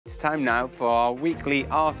It's time now for our weekly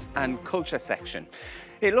arts and culture section.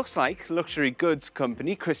 It looks like luxury goods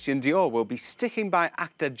company Christian Dior will be sticking by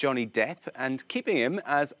actor Johnny Depp and keeping him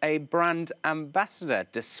as a brand ambassador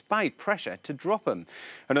despite pressure to drop him.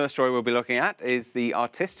 Another story we'll be looking at is the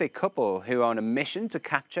artistic couple who are on a mission to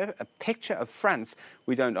capture a picture of France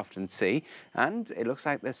we don't often see, and it looks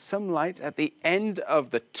like there's some light at the end of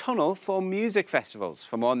the tunnel for music festivals.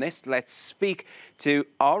 For more on this, let's speak to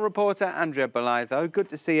our reporter Andrea Bolitho. Good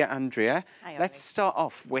to see you, Andrea. Hi, let's start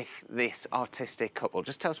off with this artistic couple.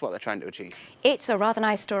 Just tell us what they're trying to achieve. It's a rather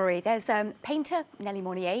nice story. There's painter Nellie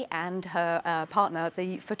Monnier and her partner,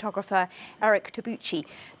 the photographer Eric Tabucci.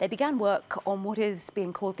 They began work on what is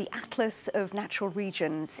being called the Atlas of Natural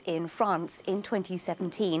Regions in France in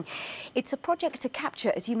 2017. It's a project to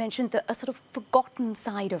capture, as you mentioned, a sort of forgotten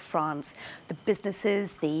side of France. The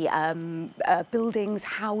businesses, the buildings,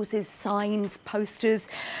 houses, signs, posters,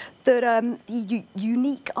 the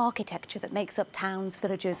unique architecture that makes up towns,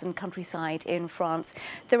 villages and countryside in France.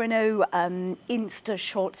 There are no Insta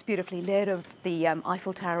shots beautifully lit of the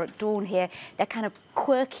Eiffel Tower at dawn here. They're kind of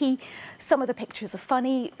quirky. Some of the pictures are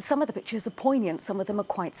funny, some of the pictures are poignant, some of them are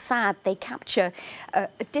quite sad. They capture a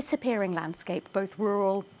disappearing landscape, both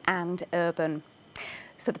rural and urban.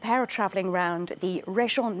 So the pair are travelling around the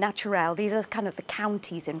Régions Naturelles. These are kind of the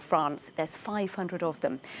counties in France. There's 500 of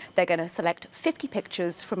them. They're going to select 50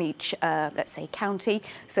 pictures from each, let's say, county.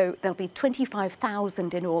 So there'll be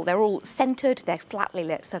 25,000 in all. They're all centred, they're flatly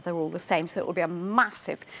lit, so they're all the same. So it will be a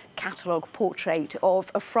massive catalogue portrait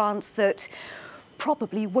of a France that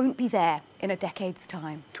probably won't be there in a decade's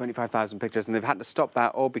time. 25,000 pictures, and they've had to stop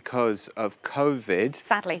that all because of COVID.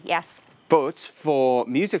 Sadly, yes. But for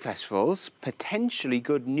music festivals, potentially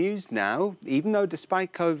good news now, even though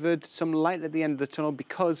despite COVID, some light at the end of the tunnel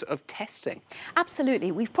because of testing.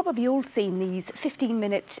 Absolutely. We've probably all seen these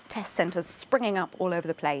 15-minute test centres springing up all over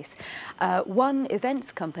the place. One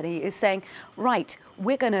events company is saying, right,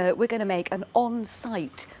 we're gonna make an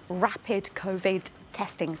on-site rapid COVID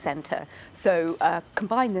testing centre. So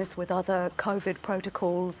combine this with other COVID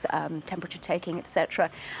protocols, temperature taking, etc.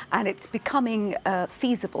 And it's becoming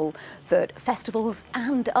feasible that festivals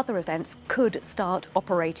and other events could start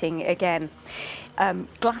operating again.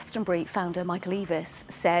 Glastonbury founder Michael Eavis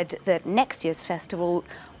said that next year's festival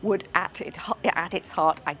would, at its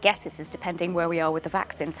heart, I guess this is depending where we are with the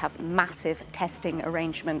vaccines, have massive testing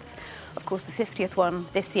arrangements. Of course, the 50th one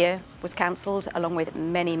this year was cancelled, along with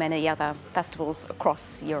many, many other festivals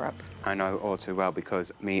across Europe. I know all too well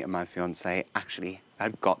because me and my fiancé actually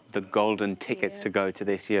had got the golden tickets to go to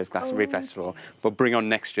this year's Glastonbury Festival. We'll bring on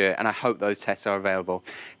next year, and I hope those tests are available.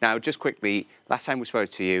 Now, just quickly, last time we spoke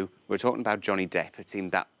to you, we were talking about Johnny Depp. It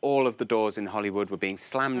seemed that all of the doors in Hollywood were being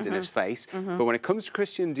slammed in his face. But when it comes to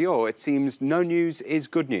Christian Dior, it seems no news is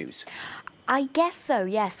good news. I guess so,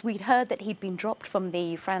 yes. We'd heard that he'd been dropped from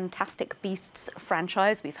the Fantastic Beasts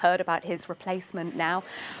franchise. We've heard about his replacement now.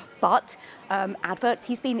 But adverts,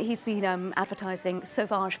 he's been advertising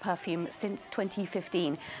Sauvage perfume since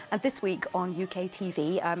 2015. And this week on UK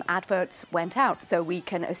TV, adverts went out. So we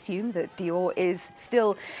can assume that Dior is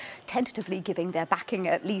still tentatively giving their backing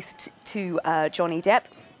at least to Johnny Depp.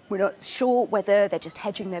 We're not sure whether they're just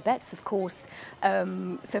hedging their bets. Of course,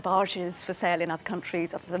 Sauvage is for sale in other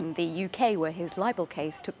countries other than the UK, where his libel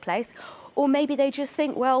case took place. Or maybe they just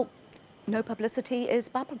think, well, no publicity is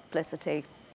bad publicity.